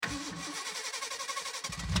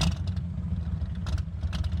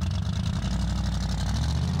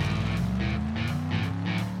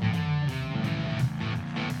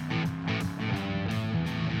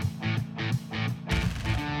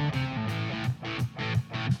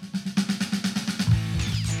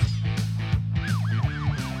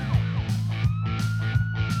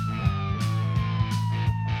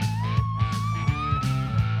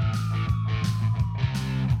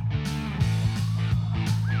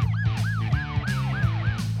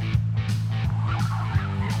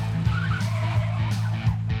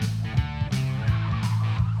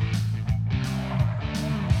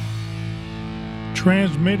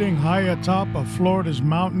Transmitting high atop of Florida's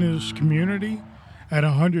mountainous community at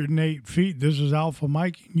 108 feet. This is Alpha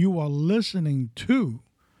Mike. You are listening to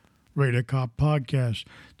Radar Cop Podcast.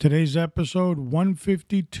 Today's episode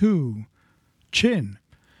 152, Chin.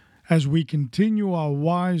 As we continue our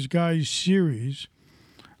Wise Guys series,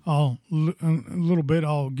 I'll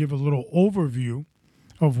give a little overview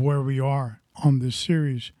of where we are on this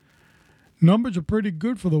series. Numbers are pretty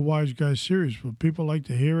good for the Wise Guys series, but people like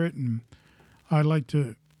to hear it, and I like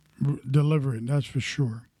to deliver it, that's for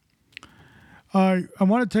sure. I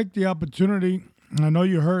want to take the opportunity. I know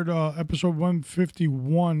you heard episode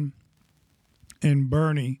 151 in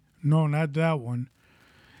Bernie. No, not that one.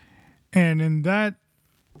 And in that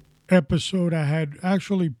episode, I had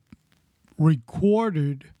actually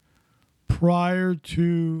recorded prior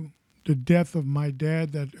to the death of my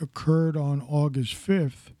dad that occurred on August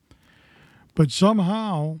 5th. But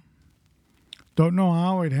somehow, don't know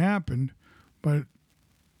how it happened, but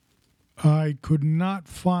I could not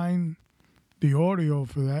find the audio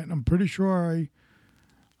for that. And I'm pretty sure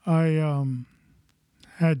I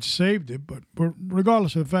had saved it, but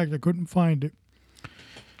regardless of the fact, I couldn't find it.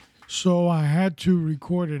 So I had to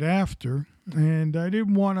record it after, and I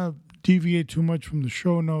didn't want to deviate too much from the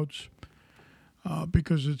show notes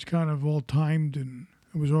because it's kind of all timed and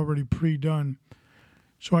it was already pre-done.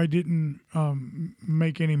 So I didn't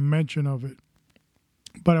make any mention of it.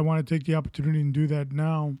 But I want to take the opportunity and do that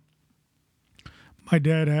now. My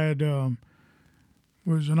dad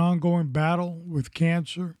was an ongoing battle with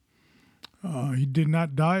cancer. He did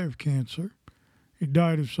not die of cancer. He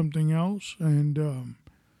died of something else. And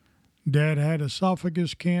Dad had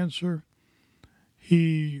esophagus cancer.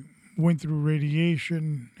 He went through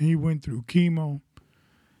radiation. He went through chemo.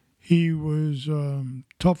 He was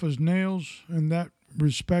tough as nails in that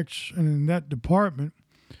respects and in that department.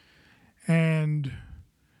 And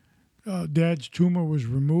Dad's tumor was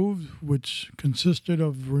removed, which consisted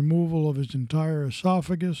of removal of his entire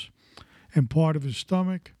esophagus and part of his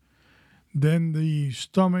stomach. Then the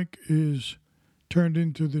stomach is turned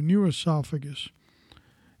into the new esophagus.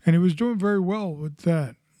 And he was doing very well with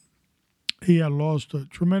that. He had lost a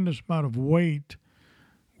tremendous amount of weight,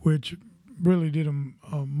 which really did him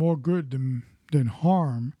more good than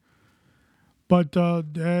harm. But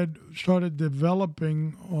Dad started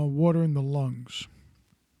developing water in the lungs.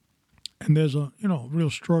 And there's a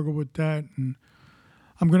real struggle with that. And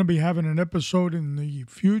I'm going to be having an episode in the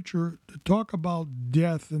future to talk about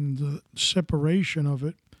death and the separation of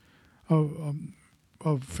it,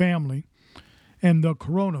 of family, and the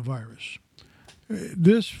coronavirus.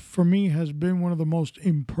 This, for me, has been one of the most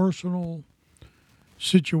impersonal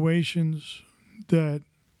situations that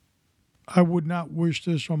I would not wish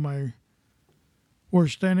this on my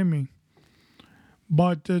worst enemy.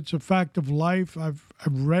 But it's a fact of life. I've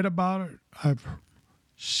read about it. I've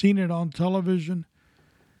seen it on television.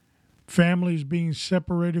 Families being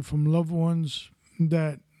separated from loved ones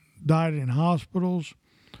that died in hospitals,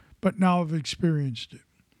 but now I've experienced it.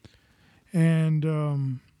 And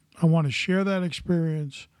I want to share that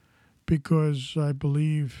experience because I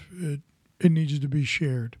believe it needs to be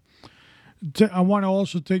shared. I want to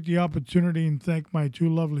also take the opportunity and thank my two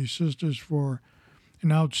lovely sisters for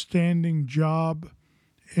an outstanding job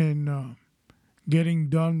in getting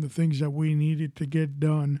done the things that we needed to get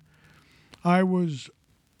done. I was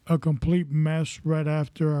a complete mess right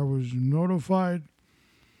after I was notified.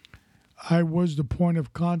 I was the point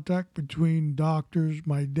of contact between doctors,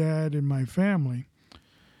 my dad, and my family.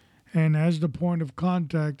 And as the point of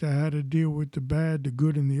contact, I had to deal with the bad, the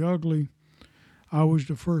good, and the ugly. I was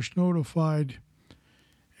the first notified,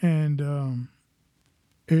 and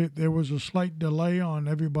there was a slight delay on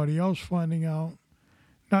everybody else finding out.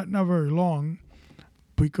 Not very long,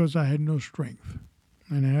 because I had no strength,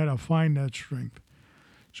 and I had to find that strength.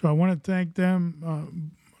 So I want to thank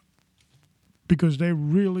them because they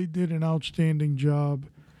really did an outstanding job,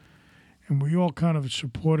 and we all kind of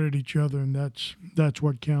supported each other, and that's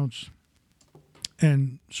what counts.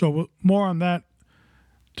 And so more on that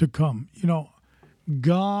to come.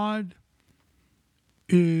 God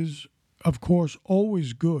is, of course,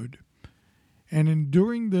 always good. And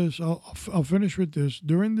during this, I'll finish with this.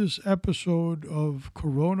 During this episode of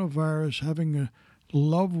coronavirus, having a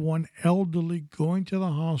loved one, elderly, going to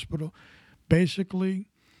the hospital, basically,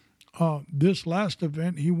 this last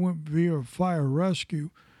event, he went via fire rescue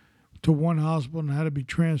to one hospital and had to be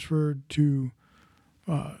transferred to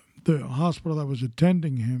the hospital that was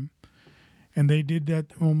attending him. And they did that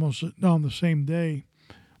almost on the same day.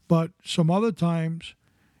 But some other times,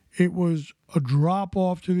 it was a drop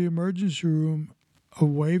off to the emergency room, a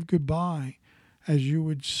wave goodbye, as you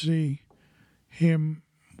would see him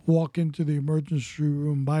walk into the emergency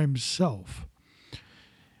room by himself.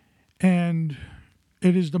 And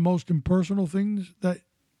it is the most impersonal things that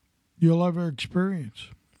you'll ever experience.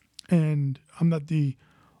 And I'm not the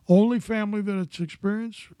only family that it's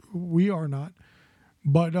experienced. We are not.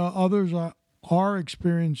 But others are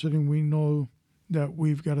experiencing, and we know that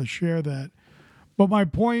we've got to share that. But my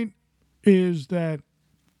point is that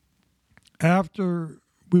after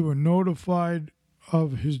we were notified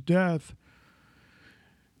of his death,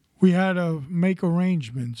 we had to make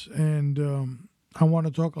arrangements. And I want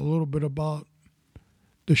to talk a little bit about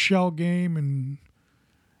the shell game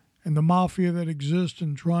and the mafia that exists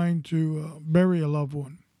in trying to bury a loved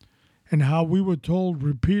one, and how we were told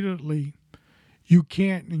repeatedly, you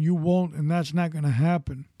can't and you won't, and that's not going to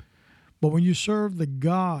happen. But when you serve the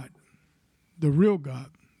God, the real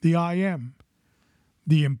God, the I am,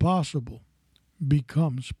 the impossible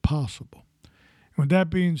becomes possible. And with that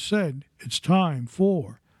being said, it's time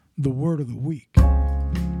for the Word of the Week.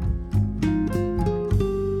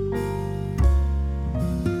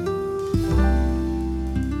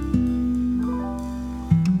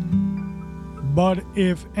 But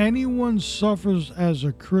if anyone suffers as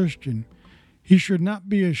a Christian, he should not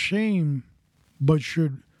be ashamed, but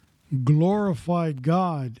should glorify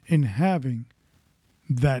God in having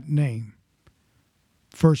that name.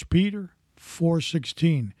 1 Peter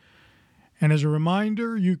 4:16. And as a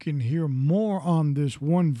reminder, you can hear more on this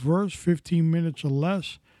one verse, 15 minutes or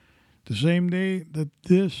less, the same day that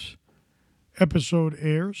this episode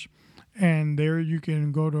airs. And there you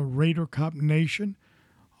can go to Raider Cop Nation,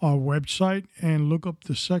 our website, and look up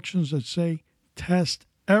the sections that say Test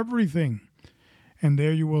Everything. And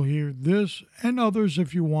there you will hear this and others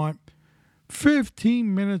if you want,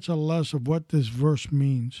 15 minutes or less of what this verse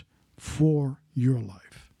means for your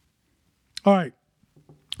life. All right,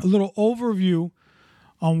 a little overview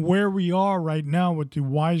on where we are right now with the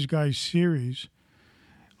Wise Guys series.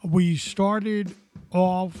 We started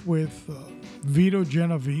off with Vito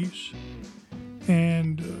Genovese,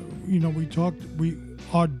 and we talked.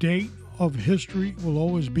 Our date of history will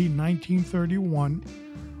always be 1931.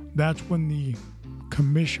 That's when the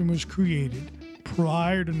commission was created.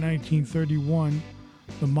 Prior to 1931,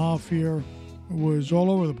 the mafia was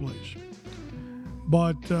all over the place.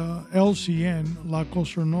 But LCN, La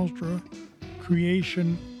Cosa Nostra,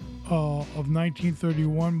 creation of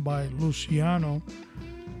 1931 by Luciano,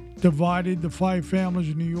 divided the 5 families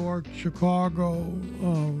in New York, Chicago,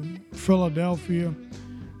 Philadelphia,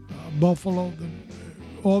 Buffalo,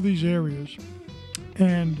 all these areas.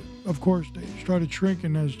 And, of course, they started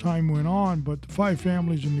shrinking as time went on, but the 5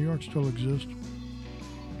 families in New York still exist.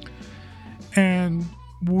 And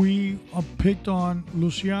we picked on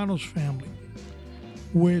Luciano's family,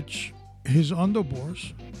 which his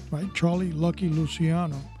underboss, right, Charlie Lucky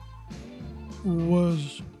Luciano,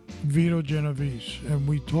 was Vito Genovese. And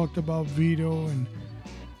we talked about Vito, and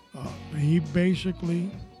he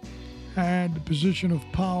basically had the position of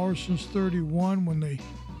power since 31 when they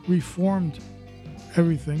reformed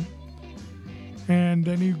everything. And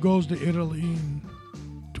then he goes to Italy and,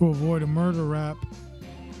 to avoid a murder rap,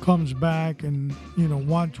 comes back and,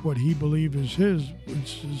 wants what he believes is his,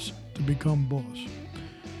 which is to become boss.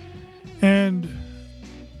 And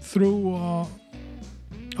through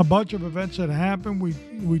a bunch of events that happened,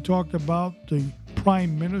 we talked about the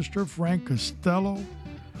Prime Minister, Frank Costello.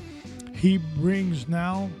 He brings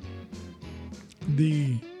now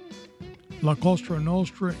the La Cosa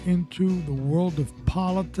Nostra into the world of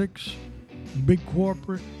politics, big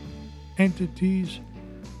corporate entities,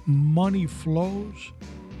 money flows.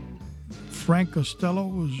 Frank Costello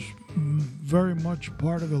was very much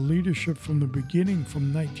part of the leadership from the beginning,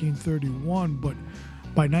 from 1931, but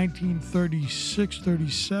by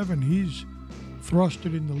 1936-37, he's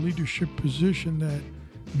thrusted in the leadership position that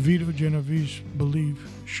Vito Genovese believed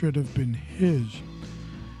should have been his.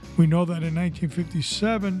 We know that in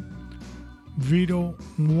 1957, Vito,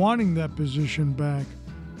 wanting that position back,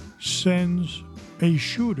 sends a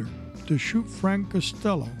shooter to shoot Frank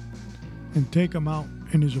Costello and take him out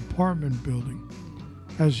in his apartment building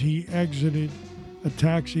as he exited a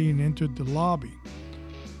taxi and entered the lobby.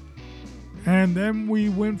 And then we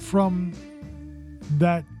went from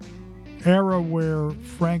that era where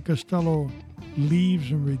Frank Costello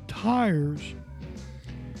leaves and retires,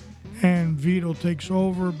 and Vito takes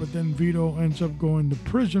over, but then Vito ends up going to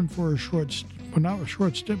prison for not a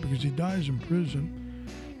short stint because he dies in prison,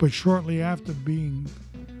 but shortly after being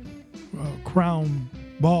crowned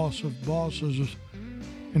boss of bosses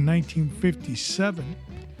in 1957,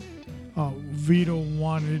 Vito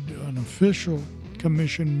wanted an official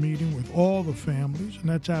commission meeting with all the families, and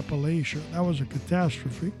that's Appalachia. That was a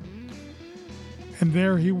catastrophe. And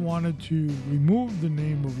there he wanted to remove the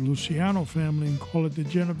name of Luciano family and call it the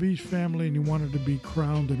Genovese family, and he wanted to be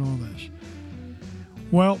crowned and all this.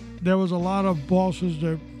 Well, there was a lot of bosses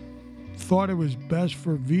that thought it was best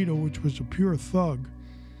for Vito, which was a pure thug,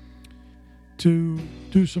 to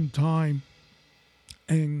do some time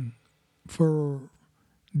and for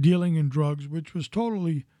dealing in drugs, which was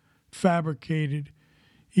totally fabricated.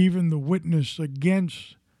 Even the witness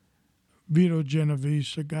against Vito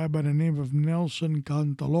Genovese, a guy by the name of Nelson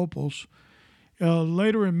Cantalopos,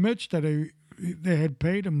 later admits that they had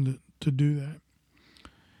paid him to do that.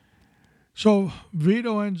 So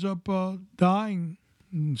Vito ends up dying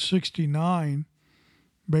in 1969,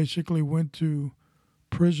 basically went to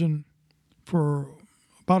prison for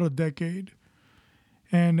about a decade.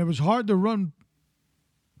 And it was hard to run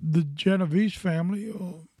the Genovese family,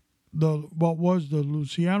 what was the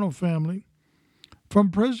Luciano family, from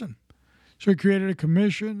prison. So he created a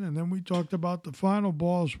commission, and then we talked about the final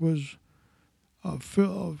boss was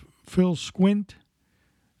Phil Squint,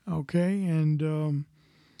 okay, and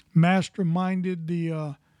masterminded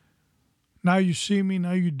the now you see me,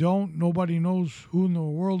 now you don't. Nobody knows who in the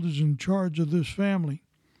world is in charge of this family.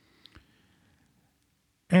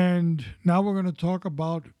 And now we're going to talk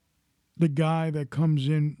about the guy that comes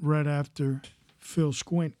in right after Phil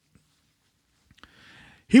Squint.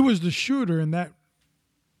 He was the shooter in that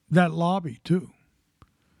lobby, too.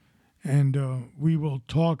 And we will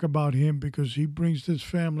talk about him because he brings this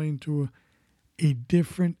family into a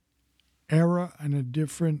different era and a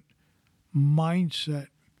different mindset.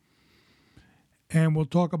 And we'll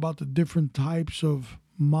talk about the different types of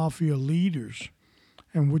mafia leaders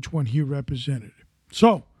and which one he represented.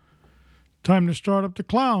 So, time to start up the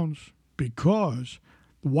clowns because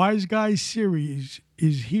the Wise Guys series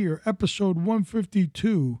is here. Episode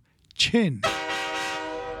 152, Chin.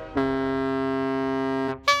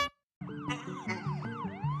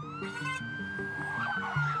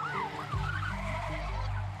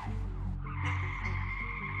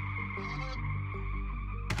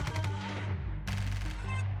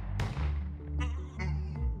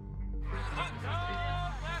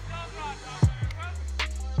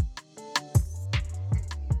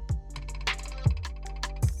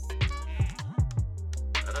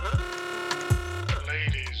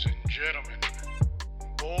 Gentlemen,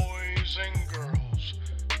 boys and girls,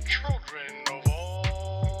 children of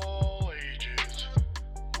all ages,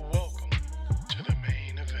 welcome to the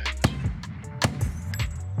main event.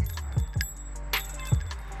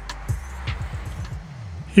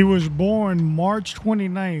 He was born March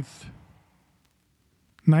 29th,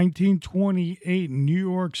 1928 in New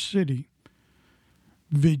York City.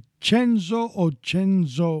 Vincenzo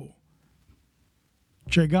Ocenzo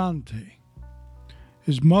Gigante.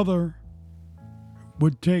 His mother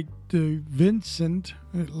would take the Vincent,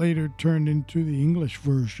 it later turned into the English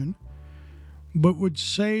version, but would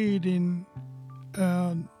say it in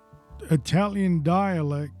Italian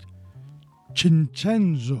dialect,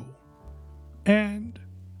 Cincenzo. And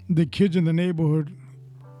the kids in the neighborhood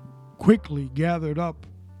quickly gathered up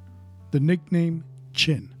the nickname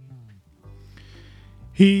Chin.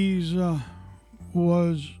 His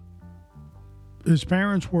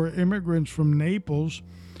parents were immigrants from Naples,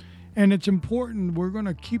 and it's important, we're going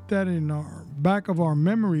to keep that in our back of our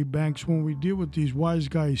memory banks when we deal with these Wise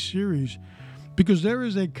Guys series, because there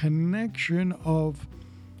is a connection of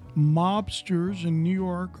mobsters in New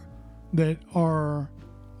York that are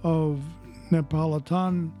of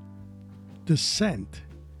Neapolitan descent,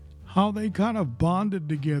 how they kind of bonded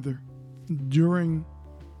together during,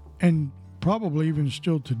 and probably even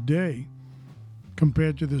still today,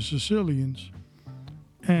 compared to the Sicilians.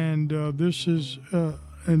 And this is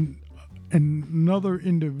another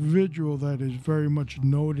individual that is very much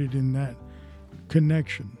noted in that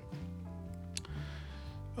connection.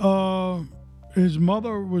 His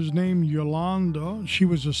mother was named Yolanda. She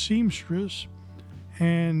was a seamstress.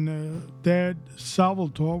 And Dad,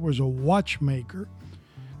 Salvatore, was a watchmaker.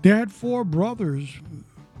 They had 4 brothers,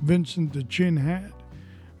 Vincent the Chin had.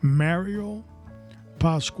 Mario,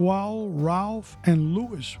 Pasquale, Ralph, and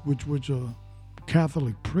Louis, which was a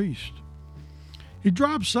Catholic priest. He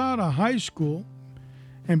drops out of high school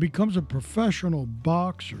and becomes a professional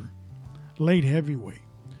boxer, light heavyweight.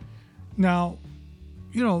 Now,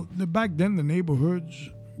 back then the neighborhoods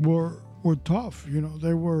were tough.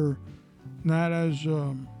 They were not as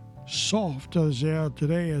soft as they are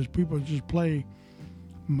today, as people just play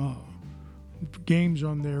games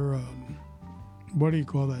on their, what do you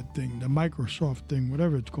call that thing? The Microsoft thing,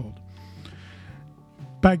 whatever it's called.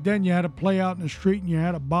 Back then, you had to play out in the street, and you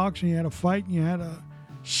had to box, and you had to fight, and you had to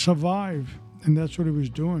survive, and that's what he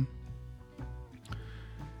was doing.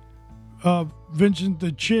 Vincent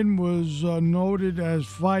the Chin was noted as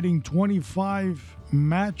fighting 25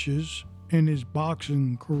 matches in his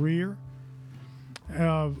boxing career.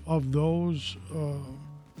 Of those,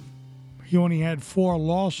 he only had 4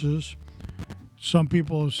 losses. Some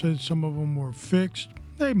people have said some of them were fixed.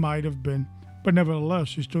 They might have been, but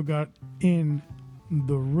nevertheless, he still got in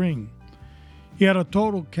the ring. He had a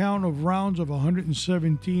total count of rounds of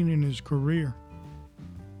 117 in his career.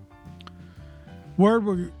 Word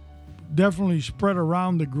would definitely spread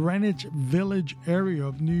around the Greenwich Village area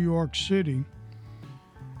of New York City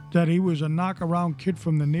that he was a knock-around kid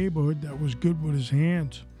from the neighborhood that was good with his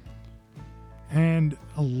hands. And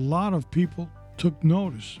a lot of people took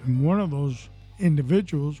notice, and one of those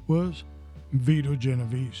individuals was Vito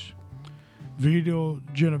Genovese. Vito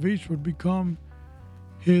Genovese would become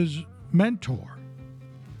his mentor.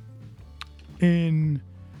 In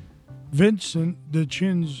Vincent the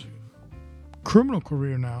Chin's criminal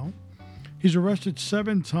career now, he's arrested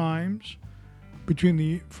 7 times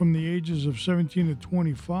from the ages of 17 to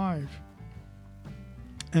 25,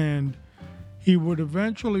 and he would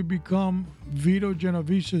eventually become Vito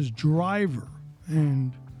Genovese's driver,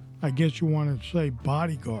 and I guess you want to say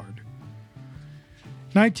bodyguard.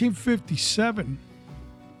 1957,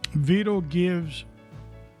 Vito gives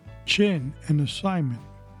Chin an assignment,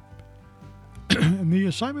 and the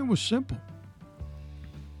assignment was simple.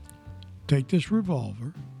 Take this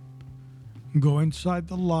revolver, go inside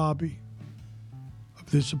the lobby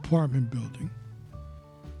of this apartment building.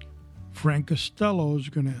 Frank Costello is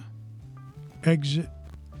going to exit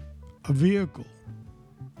a vehicle,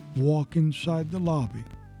 walk inside the lobby,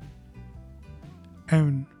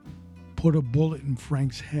 and put a bullet in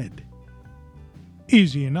Frank's head.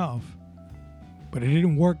 Easy enough, but it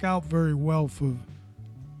didn't work out very well for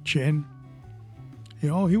Chin. He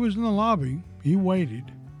was in the lobby. He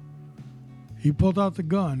waited. He pulled out the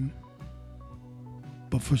gun,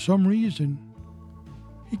 but for some reason,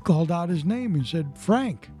 he called out his name and said,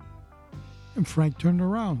 "Frank." And Frank turned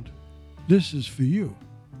around. "This is for you."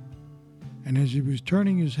 And as he was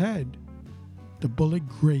turning his head, the bullet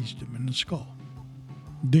grazed him in the skull.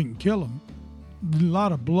 Didn't kill him. A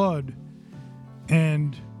lot of blood,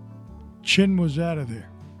 and Chin was out of there.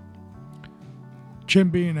 Chin,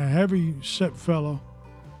 being a heavy-set fellow,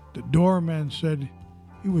 the doorman said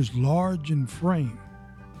he was large in frame.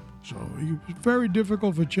 So it was very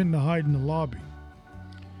difficult for Chin to hide in the lobby.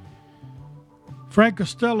 Frank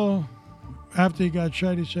Costello, after he got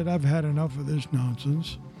shot, he said, "I've had enough of this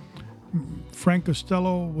nonsense." Frank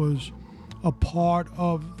Costello was a part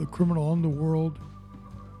of the criminal underworld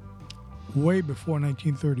way before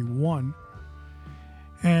 1931,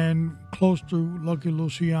 and close to Lucky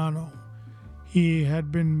Luciano. He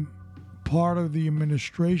had been part of the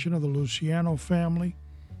administration of the Luciano family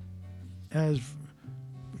as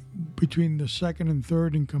between the second and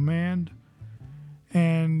third in command.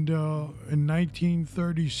 And in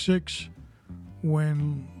 1936,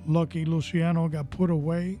 when Lucky Luciano got put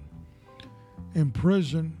away in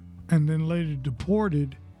prison and then later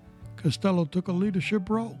deported, Costello took a leadership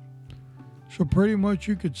role. So pretty much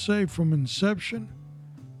you could say from inception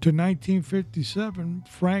to 1957,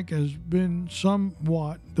 Frank has been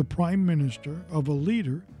somewhat the prime minister of a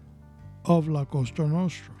leader of La Cosa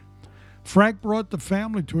Nostra. Frank brought the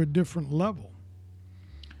family to a different level.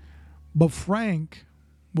 But Frank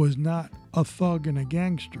was not a thug and a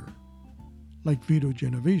gangster like Vito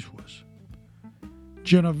Genovese was.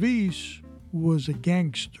 Genovese was a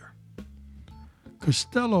gangster.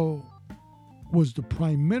 Costello was the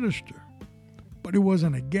prime minister, but he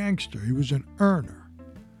wasn't a gangster. He was an earner.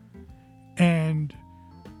 And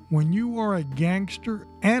when you are a gangster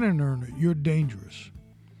and an earner, you're dangerous.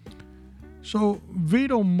 So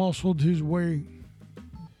Vito muscled his way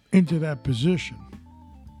into that position.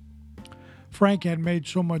 Frank had made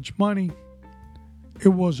so much money, it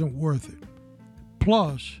wasn't worth it.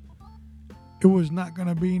 Plus, it was not going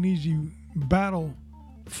to be an easy battle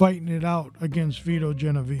fighting it out against Vito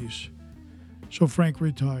Genovese. So Frank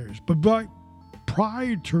retires. But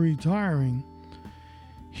prior to retiring,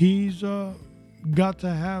 he's got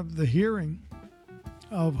to have the hearing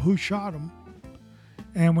of who shot him.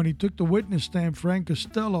 And when he took the witness stand, Frank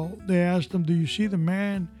Costello, they asked him, "Do you see the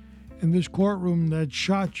man in this courtroom that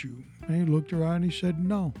shot you?" And he looked around and he said,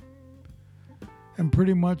 "No." And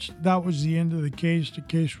pretty much that was the end of the case. The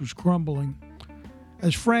case was crumbling.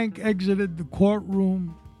 As Frank exited the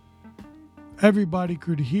courtroom, everybody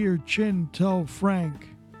could hear Chin tell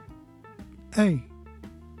Frank, "Hey,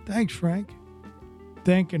 thanks, Frank,"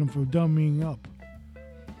 thanking him for dummying up.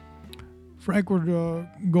 Frank would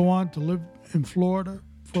go on to live in Florida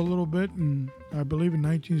for a little bit, and I believe in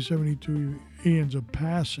 1972 he ends up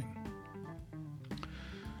passing.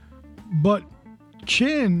 But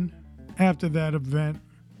Chin, after that event,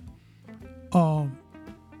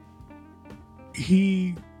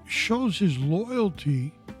 he shows his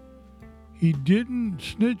loyalty. He didn't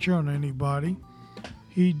snitch on anybody.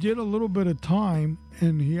 He did a little bit of time,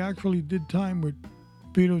 and he actually did time with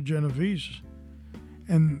Vito Genovese.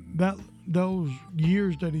 And those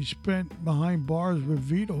years that he spent behind bars with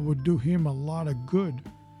Vito would do him a lot of good.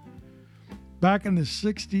 Back in the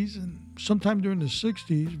 60s, and sometime during the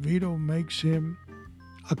 60s, Vito makes him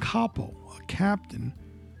a capo, a captain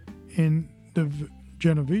in the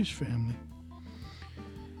Genovese family.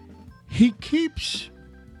 He keeps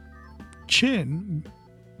Chin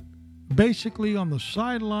basically on the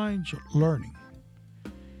sidelines learning.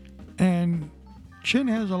 And Chin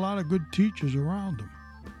has a lot of good teachers around him.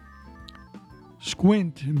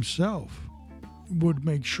 Squint himself would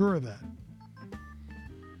make sure of that.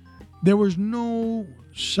 There was no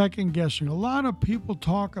second guessing. A lot of people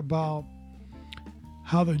talk about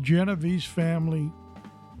how the Genovese family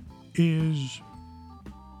is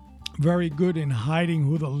very good in hiding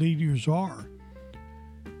who the leaders are.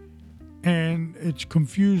 And it's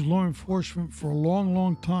confused law enforcement for a long,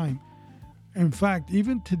 long time. In fact,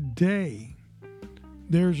 even today,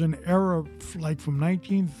 there's an era like from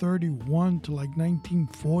 1931 to like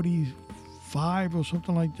 1945 or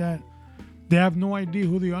something like that. They have no idea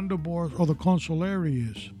who the underboss or the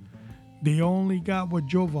consigliere is. They only got what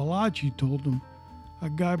Joe Valachi told them, a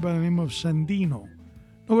guy by the name of Sandino.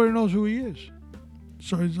 Nobody knows who he is.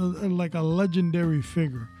 So he's like a legendary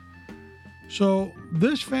figure. So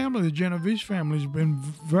this family, the Genovese family, has been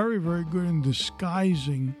very, very good in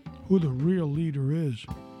disguising who the real leader is.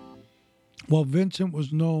 Well, Vincent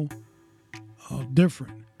was no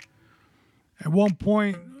different. At one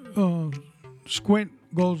point, Squint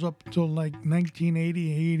goes up to like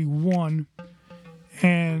 1980, 81,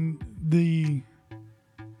 and the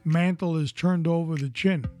mantle is turned over to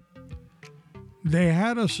Chin. They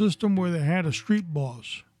had a system where they had a street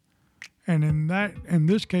boss. And in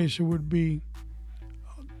this case, it would be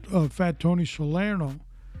Fat Tony Salerno,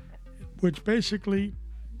 which basically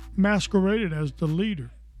masqueraded as the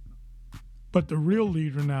leader. But the real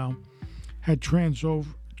leader now had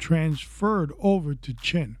transferred over to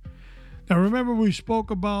Chin. Now, remember we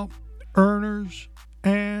spoke about earners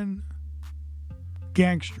and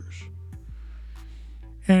gangsters.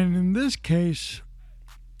 And in this case,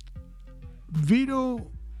 Vito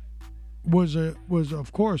was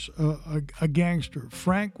of course a gangster.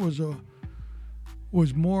 Frank was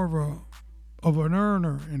more of an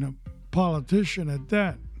earner and a politician at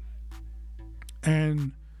that.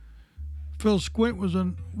 And Phil Squint was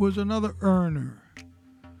another earner.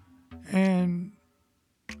 And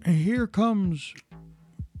here comes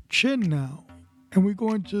Chin now, and we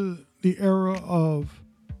go into the era of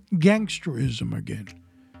gangsterism again.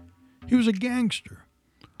 He was a gangster,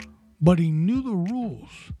 but he knew the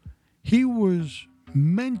rules. He was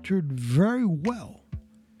mentored very well,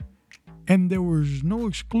 and there was no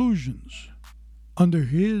exclusions under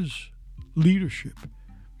his leadership.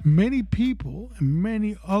 Many people and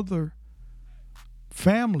many other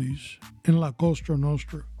families in La Cosa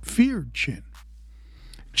Nostra feared Chin.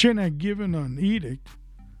 Chin had given an edict.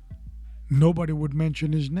 Nobody would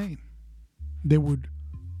mention his name. They would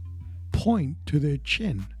point to their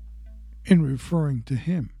chin in referring to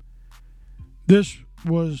him. This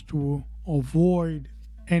was to avoid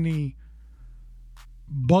any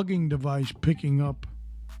bugging device picking up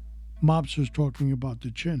mobsters talking about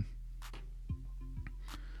the Chin.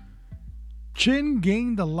 Chin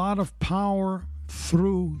gained a lot of power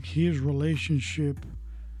through his relationship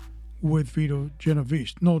with Vito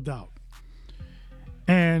Genovese, no doubt.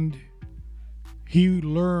 And he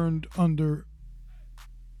learned under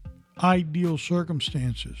ideal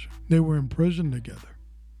circumstances. They were in prison together.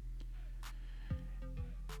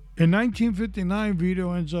 In 1959,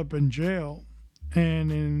 Vito ends up in jail,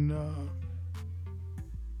 and in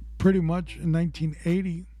pretty much in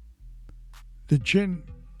 1980, the Chin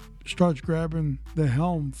starts grabbing the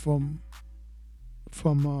helm from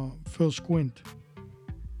Phil Squint.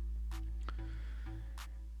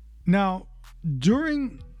 Now,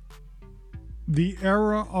 during the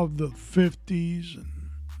era of the 50s and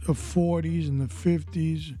the 40s and the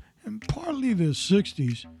 50s and partly the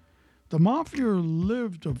 60s, the Mafia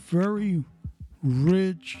lived a very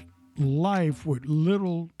rich life with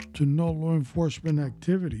little to no law enforcement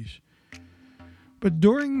activities. But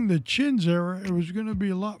during the Chin's era, it was going to be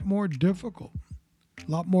a lot more difficult,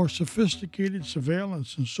 a lot more sophisticated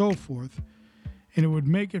surveillance and so forth, and it would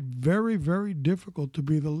make it very, very difficult to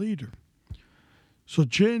be the leader. So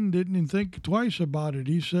Chin didn't think twice about it.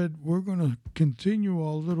 He said, we're going to continue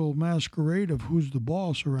our little masquerade of who's the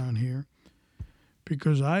boss around here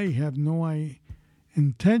because I have no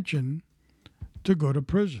intention to go to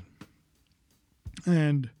prison.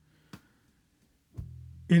 And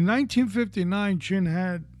in 1959, Chin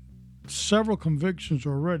had several convictions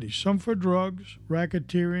already, some for drugs,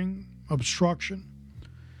 racketeering, obstruction.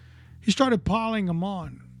 He started piling them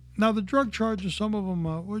on. Now, the drug charges, some of them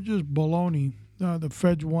were just baloney. The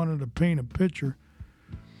feds wanted to paint a picture.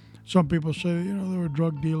 Some people say, they were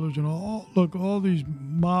drug dealers and all. Look, all these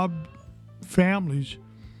mob families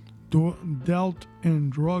dealt in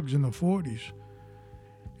drugs in the 40s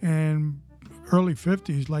and early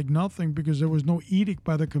 50s like nothing because there was no edict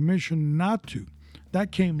by the commission not to.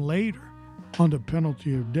 That came later under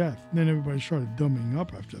penalty of death. Then everybody started dumbing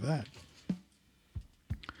up after that.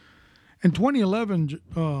 In 2011,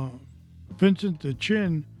 Vincent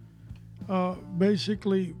Chin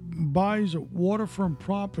basically buys a waterfront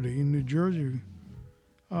property in New Jersey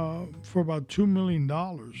for about $2 million.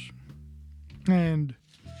 And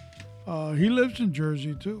he lives in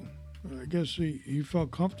Jersey, too. I guess he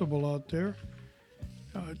felt comfortable out there.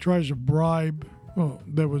 Tries to bribe. Well,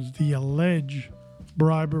 there was the alleged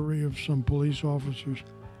bribery of some police officers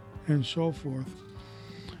and so forth.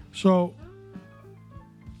 So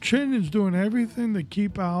Chin is doing everything to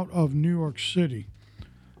keep out of New York City.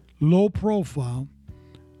 Low profile,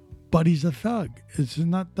 but he's a thug. It's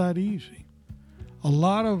not that easy. A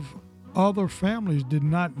lot of other families did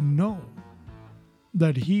not know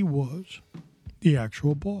that he was the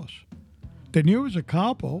actual boss. They knew he was a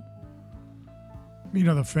capo.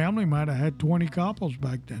 The family might have had 20 capos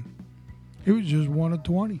back then. He was just one of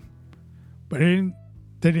 20. But they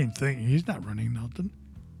didn't think he's not running nothing.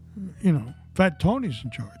 Fat Tony's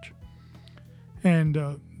in charge.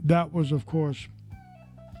 And that was, of course,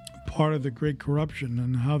 part of the great corruption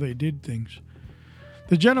and how they did things.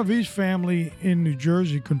 The Genovese family in New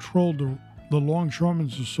Jersey controlled the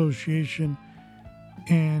Longshoremen's Association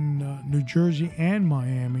in New Jersey and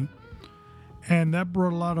Miami. And that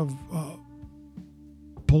brought a lot of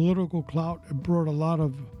political clout. It brought a lot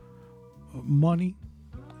of money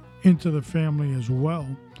into the family as well.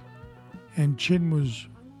 And Chin was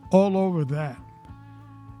all over that.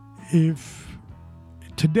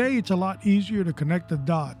 Today it's a lot easier to connect the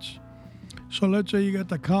dots. So let's say you got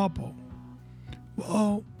the capo.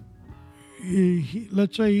 Well,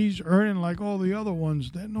 let's say he's earning like all the other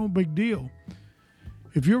ones. That's no big deal.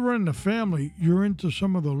 If you're running a family, you're into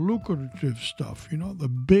some of the lucrative stuff, the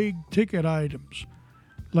big ticket items,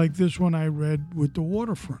 like this one I read with the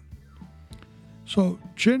waterfront. So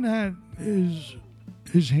Chin had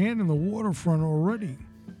his hand in the waterfront already,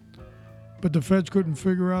 but the feds couldn't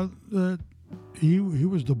figure out that he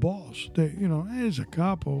was the boss. He's a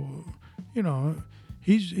capo.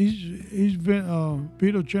 He's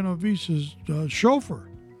Vito Genovese's chauffeur.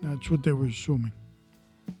 That's what they were assuming.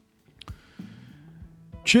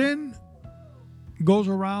 Chin goes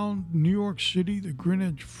around New York City, the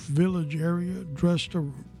Greenwich Village area, dressed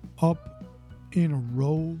up in a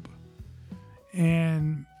robe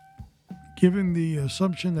and given the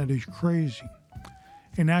assumption that he's crazy.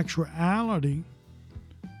 In actuality,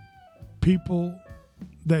 people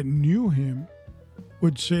that knew him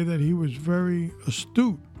would say that he was very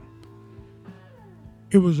astute.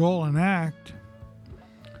 It was all an act,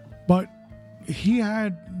 but he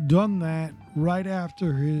had done that right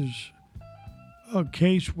after his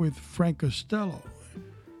case with Frank Costello.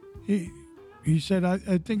 He said,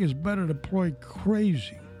 I think it's better to play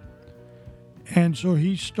crazy. And so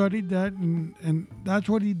he studied that, and that's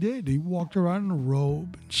what he did. He walked around in a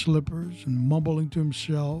robe and slippers and mumbling to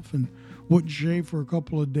himself and wouldn't shave for a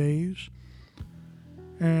couple of days.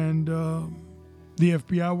 And the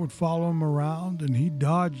FBI would follow him around, and he'd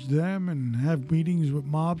dodge them and have meetings with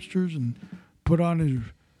mobsters and put on his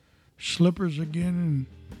slippers again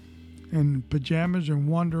and pajamas and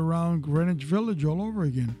wander around Greenwich Village all over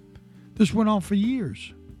again. This went on for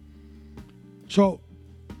years. So,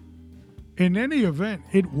 in any event,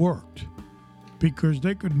 it worked because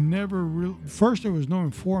they could never first, there was no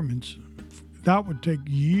informants. That would take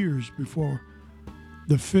years before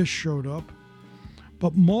the fish showed up.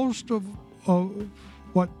 But most of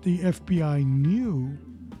what the FBI knew,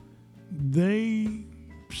 they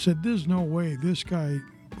said, there's no way this guy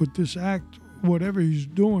with this act, whatever he's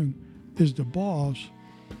doing, is the boss.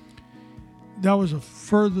 That was a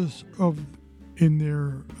furthest in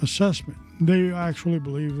their assessment. They actually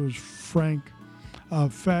believe it was Fat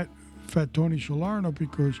Tony Salerno,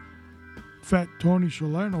 because Fat Tony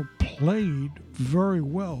Salerno played very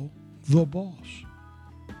well the boss.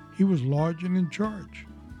 He was large and in charge.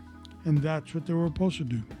 And that's what they were supposed to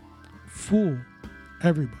do. Fool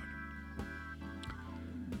everybody.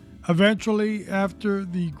 Eventually, after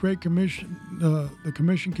the Great Commission, the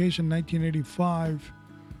Commission case in 1985,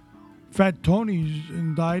 Fat Tony's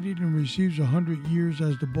indicted and receives 100 years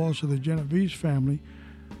as the boss of the Genovese family.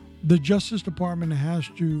 The Justice Department has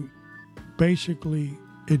to basically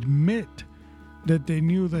admit that they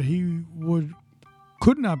knew that he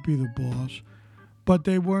could not be the boss, but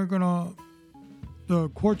they weren't going to, the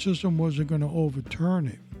court system wasn't going to overturn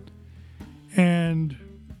it. And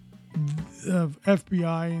the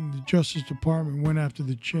FBI and the Justice Department went after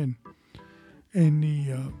the Chin in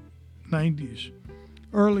the 90s.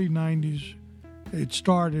 Early 90s, it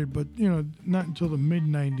started, but, not until the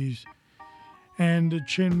mid-90s. And the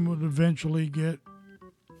Chin would eventually get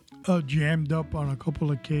jammed up on a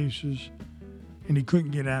couple of cases, and he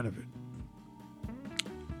couldn't get out of it.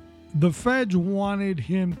 The feds wanted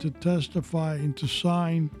him to testify and to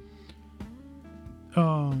sign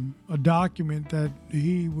a document that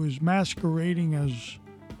he was masquerading as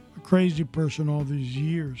a crazy person all these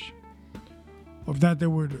years, of that they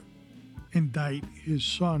would indict his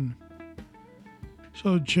son.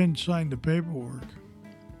 So Chin signed the paperwork.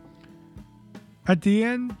 At the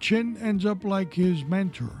end, Chin ends up like his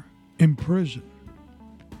mentor, in prison,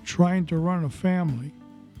 trying to run a family.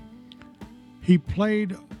 He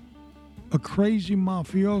played a crazy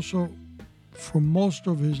mafioso for most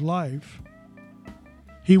of his life.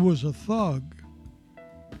 He was a thug,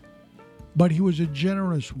 but he was a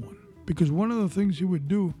generous one, because one of the things he would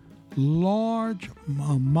do, large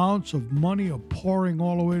amounts of money are pouring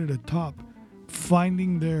all the way to the top,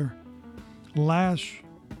 finding their last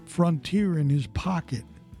frontier in his pocket.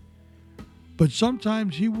 But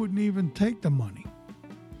sometimes he wouldn't even take the money.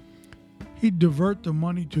 He'd divert the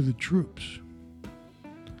money to the troops.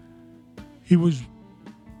 He was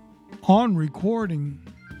on recording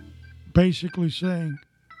basically saying,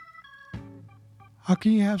 how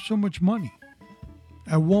can you have so much money?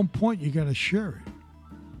 At one point, you got to share it.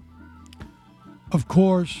 Of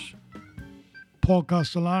course, Paul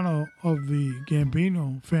Castellano of the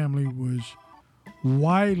Gambino family was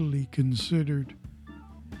widely considered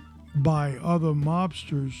by other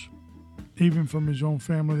mobsters, even from his own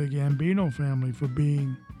family, the Gambino family, for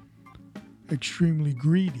being extremely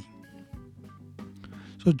greedy.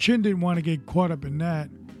 So Chin didn't want to get caught up in that.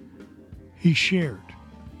 He shared.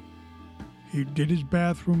 He did his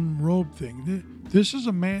bathroom robe thing. This is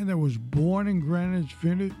a man that was born in Greenwich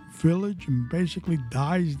Village and basically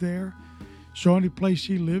dies there. So only place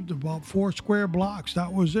he lived, about 4 square blocks.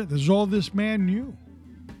 That was it. That's all this man knew.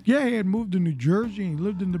 Yeah, he had moved to New Jersey and he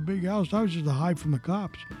lived in the big house. That was just to hide from the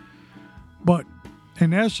cops. But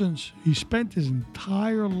in essence, he spent his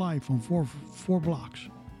entire life on four blocks.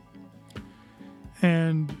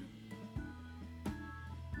 And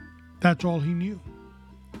that's all he knew.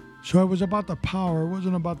 So it was about the power. It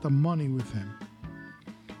wasn't about the money with him.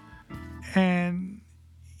 And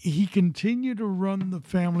he continued to run the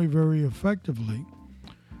family very effectively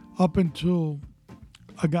up until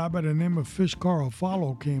a guy by the name of Fish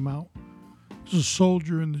Carafalo came out. He was a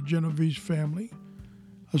soldier in the Genovese family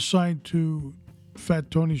assigned to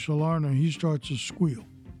Fat Tony Salerno. He starts to squeal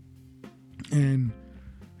and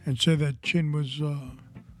say that Chin was,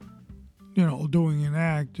 doing an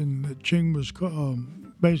act, and that Chin was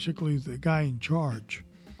basically the guy in charge.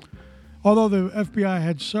 Although the FBI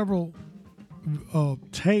had several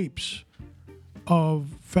tapes of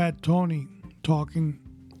Fat Tony talking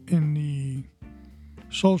in the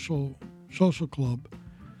social club,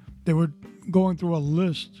 they were going through a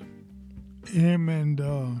list. Him and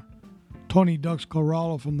Tony Dux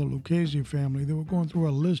Corralo from the Lucchese family, they were going through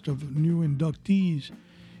a list of new inductees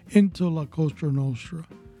into La Cosa Nostra.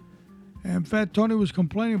 And Fat Tony was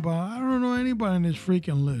complaining about, I don't know anybody on this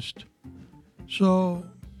freaking list. So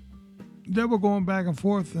they were going back and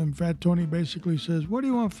forth, and Fat Tony basically says, what do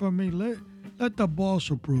you want from me? Let the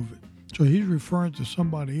boss approve it. So he's referring to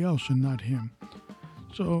somebody else and not him.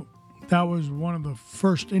 So that was one of the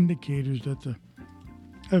first indicators that the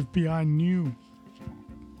FBI knew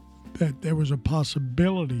that there was a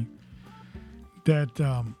possibility that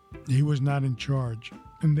he was not in charge.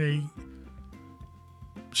 And they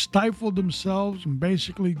stifled themselves and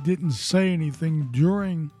basically didn't say anything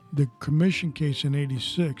during the commission case in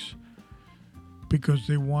 86 because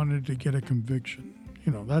they wanted to get a conviction.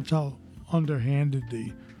 That's how underhanded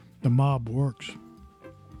the mob works.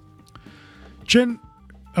 Chin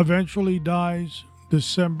eventually dies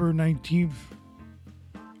December 19th,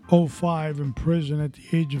 2005 in prison at the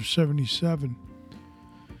age of 77.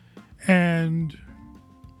 And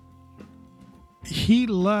he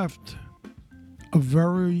left a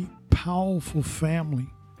very powerful family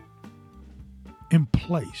in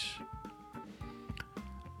place.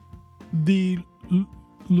 The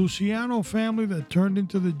Luciano family that turned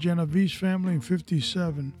into the Genovese family in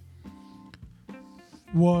 57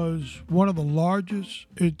 was one of the largest.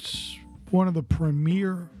 It's one of the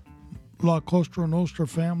premier La Cosa Nostra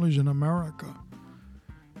families in America.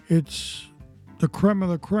 It's the creme of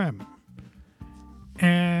the creme.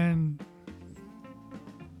 And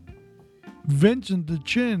Vincent the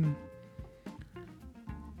Chin,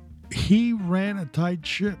 he ran a tight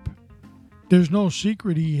ship. There's no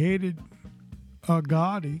secret he hated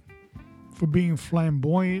Gotti for being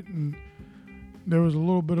flamboyant, and there was a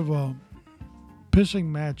little bit of a pissing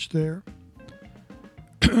match there.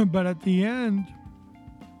 But at the end,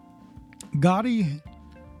 Gotti,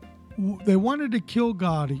 they wanted to kill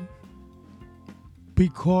Gotti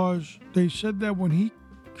because they said that when he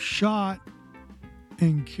shot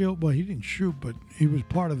and killed, well, he didn't shoot, but he was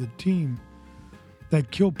part of the team that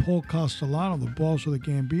killed Paul Castellano, the boss of the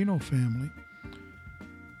Gambino family.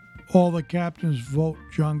 All the captains vote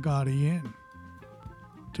John Gotti in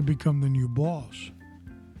to become the new boss.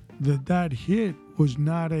 That hit was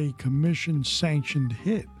not a commission-sanctioned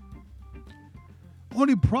hit.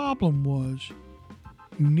 Only problem was,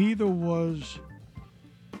 neither was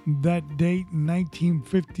that date in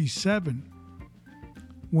 1957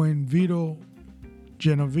 when Vito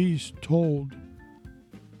Genovese told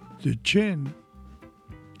the Chin,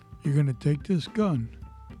 "You're going to take this gun.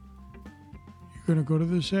 You're going to go to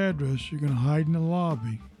this address. You're going to hide in the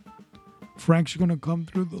lobby. Frank's going to come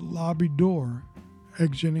through the lobby door,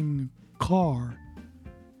 exiting the car,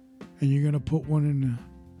 and you're going to put one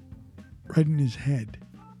right in his head."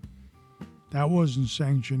 That wasn't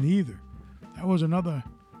sanctioned either. That was another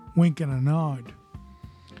wink and a nod.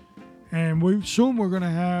 And soon we're going to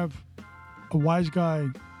have a Wise Guy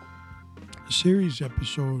series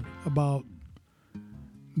episode about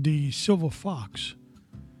the Silver Fox.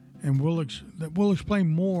 And we'll explain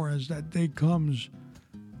more as that day comes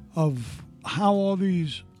of how all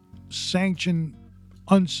these sanctioned,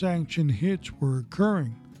 unsanctioned hits were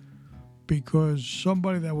occurring because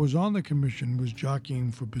somebody that was on the commission was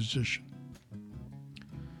jockeying for position.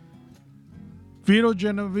 Vito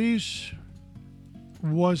Genovese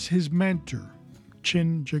was his mentor,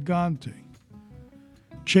 Chin Gigante.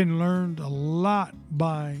 Chin learned a lot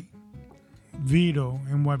by Vito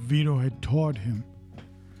and what Vito had taught him.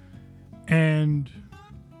 And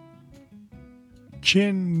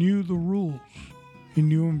Chin knew the rules. He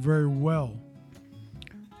knew them very well.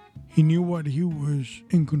 He knew what he was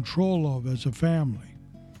in control of as a family.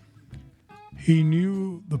 He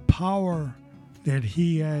knew the power that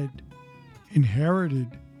he had inherited,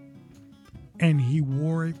 and he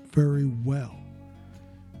wore it very well.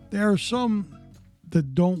 There are some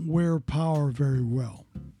that don't wear power very well.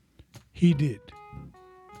 He did.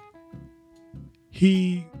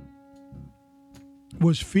 He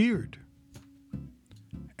was feared.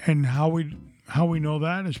 And how we know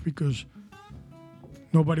that is because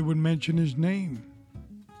nobody would mention his name.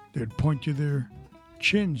 They'd point to their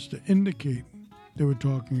chins to indicate they were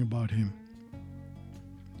talking about him.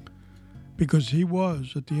 Because he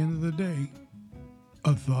was, at the end of the day,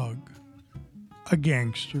 a thug, a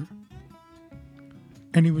gangster,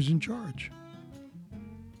 and he was in charge.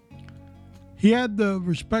 He had the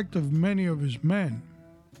respect of many of his men.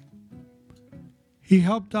 He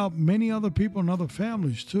helped out many other people and other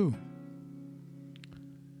families, too.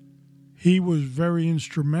 He was very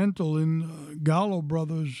instrumental in Gallo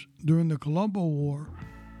brothers during the Colombo War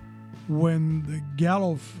when the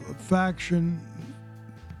Gallo faction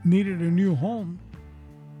needed a new home.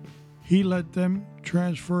 He let them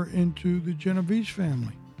transfer into the Genovese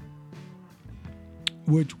family,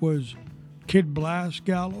 which was Kid Blas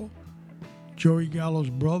Gallo, Joey Gallo's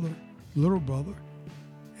brother, little brother,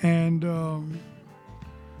 and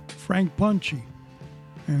Frank Punchy.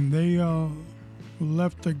 And they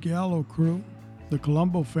left the Gallo crew, the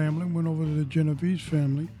Colombo family, went over to the Genovese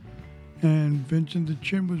family, and Vincent the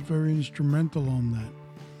Chin was very instrumental on that.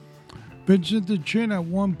 Vincent the Chin at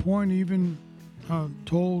one point even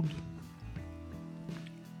told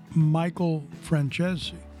Michael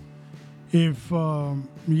Francesi if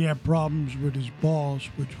he had problems with his boss,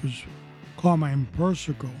 which was Carmine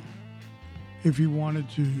Persico, if he wanted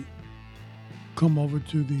to come over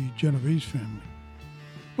to the Genovese family,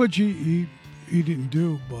 which he didn't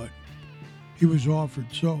do, but he was offered.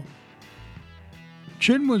 So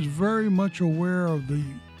Chin was very much aware of the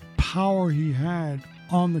power he had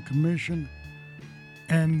on the commission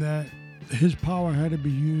and that his power had to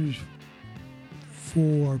be used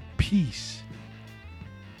for peace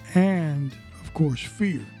and, of course,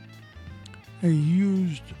 fear. He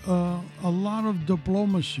used a lot of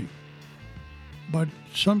diplomacy. But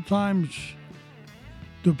sometimes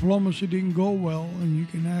diplomacy didn't go well, and you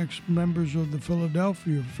can ask members of the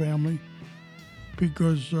Philadelphia family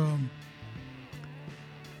because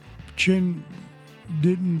Chin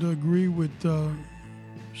didn't agree with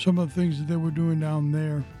some of the things that they were doing down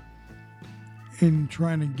there in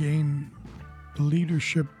trying to gain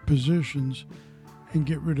leadership positions and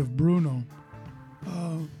get rid of Bruno.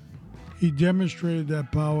 He demonstrated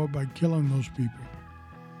that power by killing those people.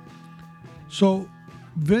 So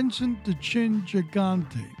Vincent the Chin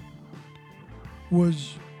Gigante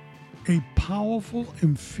was a powerful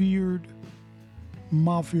and feared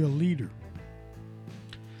mafia leader.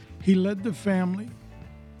 He led the family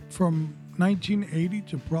from 1980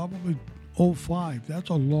 to probably 2005. That's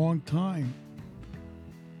a long time.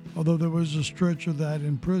 Although there was a stretch of that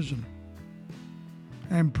in prison.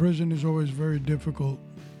 And prison is always very difficult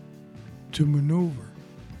to maneuver.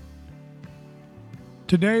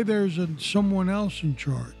 Today there's someone else in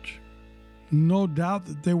charge. No doubt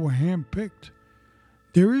that they were handpicked.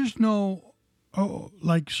 There is no,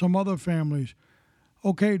 like some other families,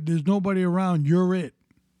 okay, there's nobody around, you're it.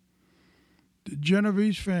 The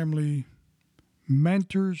Genovese family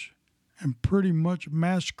mentors and pretty much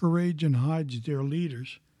masquerades and hides their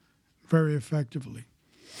leaders very effectively.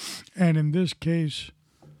 And in this case,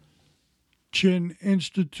 Chin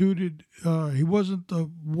instituted, he wasn't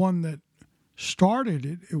the one that started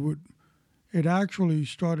it. It actually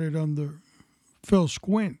started under Phil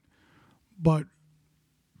Squint, but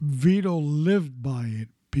Vito lived by it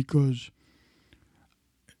because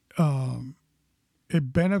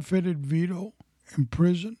it benefited Vito in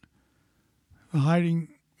prison, hiding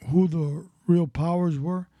who the real powers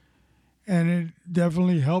were, and it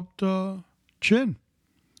definitely helped Chin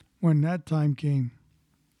when that time came.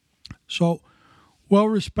 So, well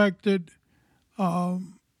respected, but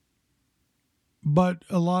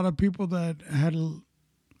a lot of people that had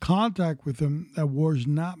contact with him, that was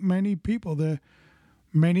not many people. There,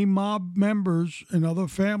 many mob members and other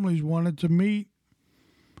families wanted to meet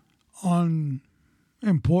on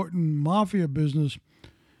important mafia business,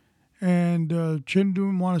 and Chin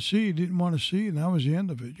didn't want to see. He didn't want to see, and that was the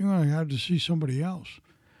end of it. You're going to have to see somebody else.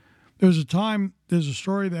 There's a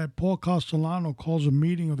story that Paul Castellano calls a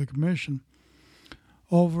meeting of the commission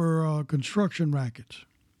over construction rackets.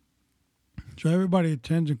 So everybody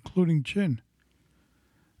attends, including Chin.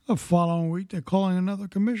 The following week, they're calling another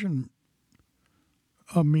commission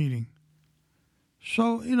meeting.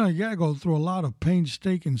 So, you got to go through a lot of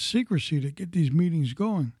painstaking secrecy to get these meetings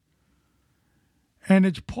going. And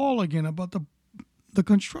it's Paul again about the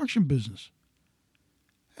construction business.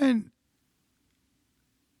 And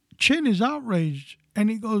Chin is outraged,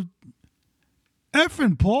 and he goes,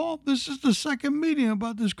 effing Paul, this is the second meeting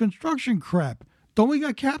about this construction crap. Don't we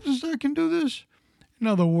got captains that can do this? In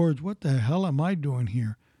other words, what the hell am I doing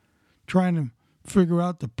here? Trying to figure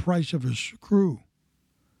out the price of a screw.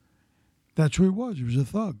 That's who he was. He was a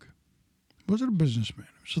thug. He wasn't a businessman.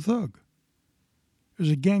 He was a thug. He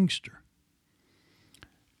was a gangster.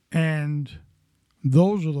 And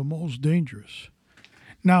those are the most dangerous.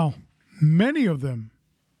 Now, many of them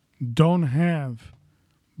don't have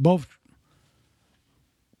both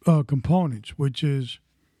components, which is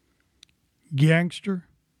gangster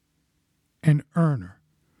and earner.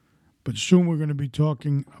 But soon we're going to be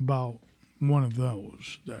talking about one of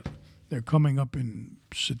those that they're coming up in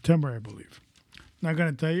September, I believe. Not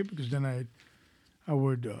going to tell you because then I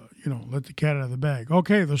would, let the cat out of the bag.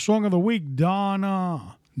 Okay, the song of the week,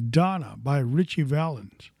 Donna by Richie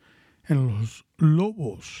Valens and Los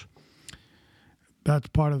Lobos. That's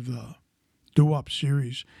part of the doo-wop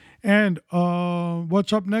series. And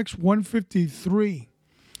what's up next? 153.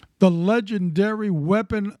 The legendary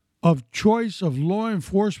weapon of choice of law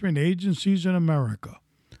enforcement agencies in America.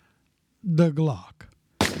 The Glock.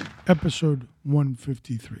 Episode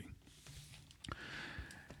 153.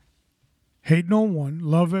 Hate no one,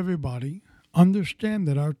 love everybody. Understand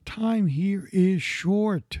that our time here is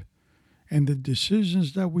short, and the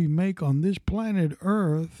decisions that we make on this planet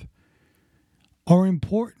Earth are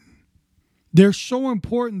important. They're so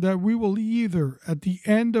important that we will either, at the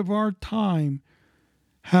end of our time,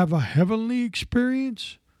 have a heavenly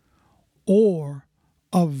experience or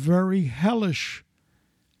a very hellish,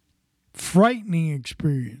 frightening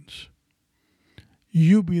experience.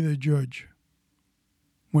 You be the judge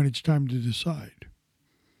when it's time to decide.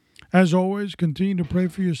 As always, continue to pray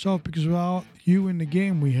for yourself because without you in the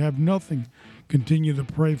game, we have nothing. Continue to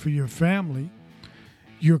pray for your family,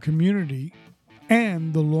 your community,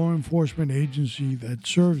 and the law enforcement agency that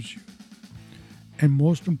serves you. And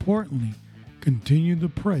most importantly, continue to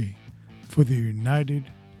pray for the United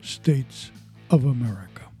States of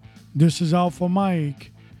America. This is Alpha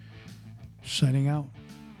Mike, signing out.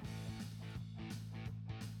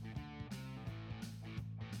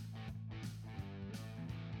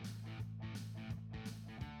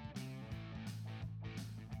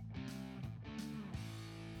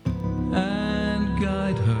 And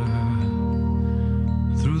guide her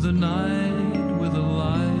through the night with a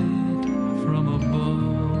light from above,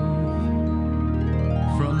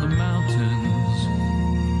 from the mountains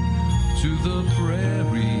to the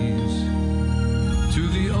prairies, to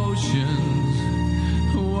the oceans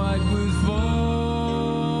white with foam.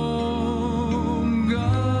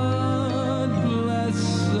 God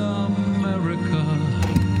bless America,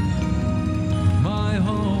 my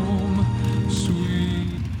home,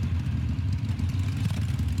 sweet.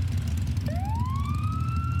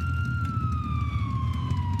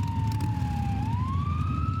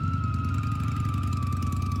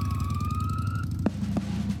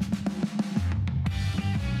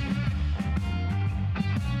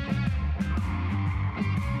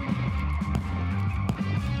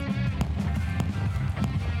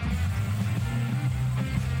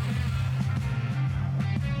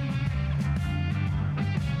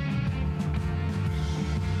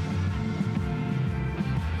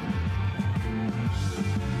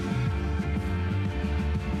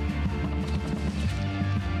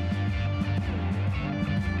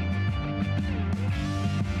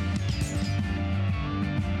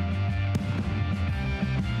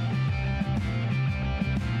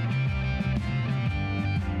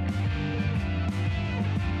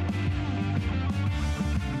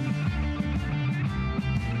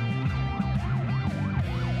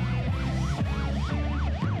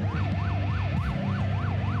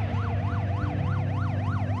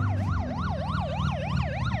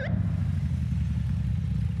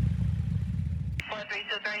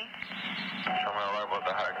 What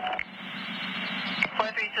the heck?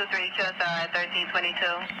 4323, just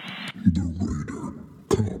 1322.